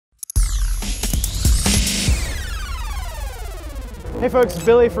Hey folks,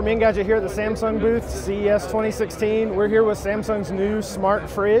 Billy from Engadget here at the Samsung booth, CES 2016. We're here with Samsung's new smart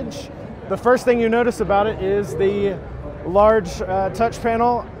fridge. The first thing you notice about it is the large touch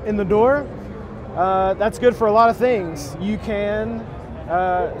panel in the door. That's good for a lot of things. You can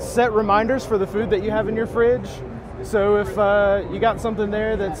set reminders for the food that you have in your fridge. So if you got something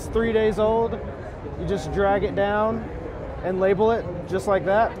there that's 3 days old, you just drag it down and label it just like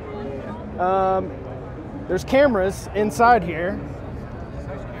that. There's cameras inside here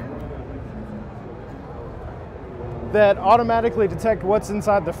that automatically detect what's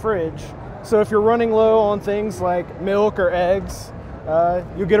inside the fridge. So if you're running low on things like milk or eggs,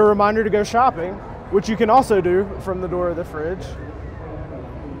 you'll get a reminder to go shopping, which you can also do from the door of the fridge.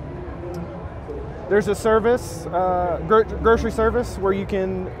 There's a service, grocery service, where you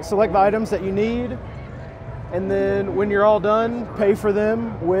can select the items that you need, and then when you're all done, pay for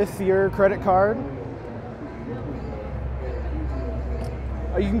them with your credit card.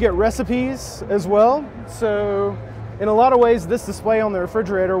 You can get recipes as well. So in a lot of ways, this display on the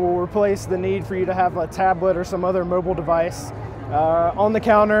refrigerator will replace the need for you to have a tablet or some other mobile device on the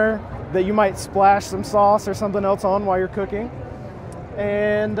counter that you might splash some sauce or something else on while you're cooking.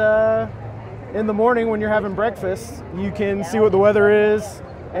 And in the morning when you're having breakfast, you can see what the weather is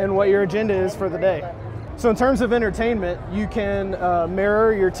and what your agenda is for the day. So in terms of entertainment, you can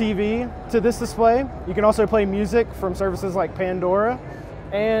mirror your TV to this display. You can also play music from services like Pandora.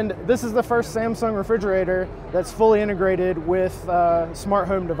 And this is the first Samsung refrigerator that's fully integrated with smart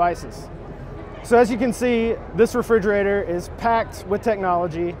home devices. So as you can see, this refrigerator is packed with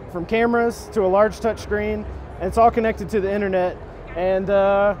technology, from cameras to a large touchscreen, and it's all connected to the internet. And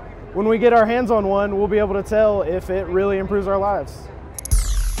when we get our hands on one, we'll be able to tell if it really improves our lives.